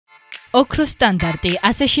ოქროს სტანდარტი,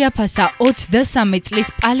 ასე შეაფასა 23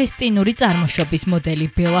 წლის პალესტინური წარმოშობის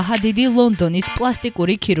მოდელი ბელა ჰადიდი ლონდონის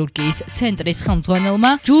პლასტიკური ქირურგიის ცენტრის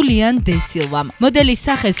ხელმძღვანელმა ჯულიან დე სილვამ. მოდელის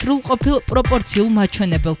სახე სრულყოფილ პროპორციულ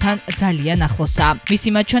მაჩვენებელთან ძალიან ახლოსაა. მისი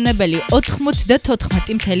მაჩვენებელი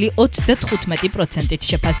 94.35%-ით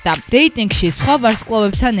შეფასდა. რეიტინგში სხვა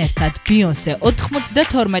ვარსკვლავებთან ერთად ბიონსე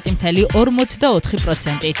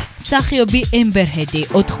 92.44%-ით, მსახიობი ემბერ ჰედი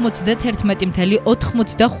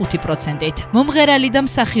 91.85%. მომღერალი და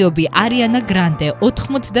მსახიობი არიანა გრანდე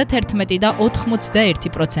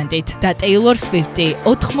 91.81%-ით და ტეილორ სვიფტი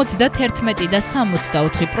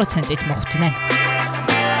 91.64%-ით მოხვდნენ.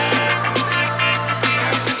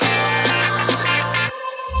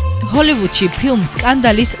 ჰოლივუდში ფილმ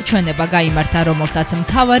სკანდალის ჩვენება გაიმართა, რომელსაც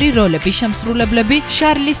მთავარი როლების შემსრულებლები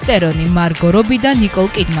შარლიზ ტერონი, მარგო რობი და ნიკოლ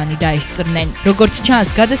კიდმანი დაესწრნენ. როგორც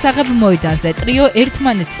ჩანს, გადასაღებ მოედანზე ტრიო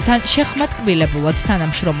ერთმანეთთან შეხმატკბილებულად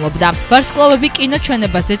თანამშრომლობდა. ვარსკვლავები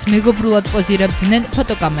კინოჩვენებაზეც მეგობრულად პოზირებდნენ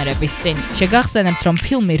ფოტოკამერების წინ. შეგახსენებთ, რომ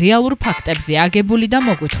ფილმი რეალურ ფაქტებზე აგებული და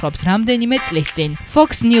მოგვითხრობს რამდენიმე წლის წინ.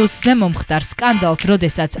 Fox News-ზე მომხდარ სკანდალს,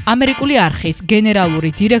 როდესაც ამერიკული არხის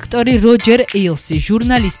გენერალური დირექტორი როჯერ ეილსი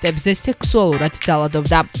ჟურნალისტებს სექსუალურად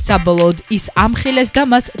ძალადობდა. საბოლოოდ ის ამხილეს და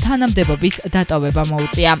მას თანამდებობის დატოვება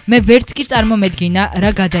მოუწია. მე ვერც კი წარმომედგინა,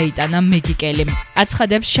 რა გადაიტანა მეგი კელიმ.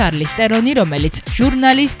 აცხადებს შარლიზ ტერონი, რომელიც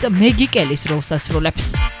ჟურნალისტ მეგი კელის როლს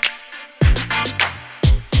ასრულებს.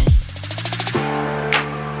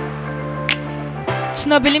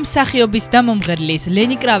 ცნობილი მსახიობის და მომღერლის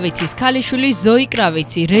ლენი კრავიცის ქალიშვილი ზოი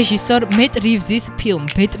კრავიცი რეჟისორ მეტ რივზის ფილმ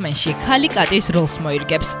ბეტმენში ქალი კატის როლს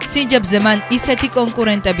მოირგებს. სინჯაბზე მან ისეთი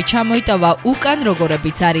კონკურენტები ჩამოიტავა უკან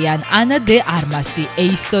როგორებიც არიან ანა დე არმასი,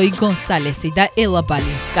 ეისოი გონსალესი და ელა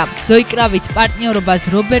ბალინსკა. ზოი კრავიც პარტნიორობას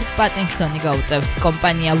რობერტ პატინსონი გაუწევს.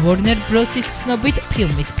 კომპანია ვორნერ ბროსის ცნობით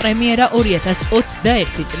ფილმის პრემიერა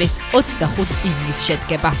 2021 წლის 25 ივნისს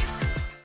შედგება.